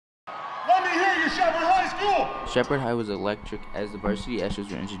Let me hear you, Shepherd High School! Shepherd High was electric as the varsity Astros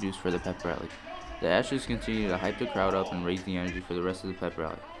were introduced for the pep rally. The Astros continued to hype the crowd up and raise the energy for the rest of the pep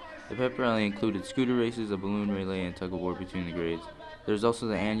rally. The pep rally included scooter races, a balloon relay, and tug of war between the grades. There was also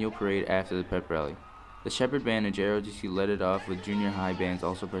the annual parade after the pep rally. The Shepherd Band and JROTC led it off with junior high bands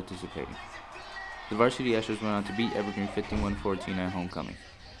also participating. The varsity Astros went on to beat Evergreen 51-14 at homecoming.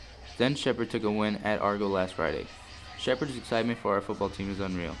 Then Shepherd took a win at Argo last Friday. Shepherd's excitement for our football team is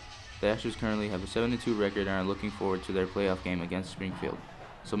unreal. The Astros currently have a 7-2 record and are looking forward to their playoff game against Springfield.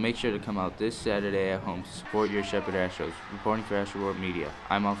 So make sure to come out this Saturday at home to support your Shepherd Astros. Reporting for Astro World Media,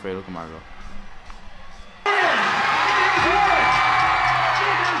 I'm Alfredo Camargo.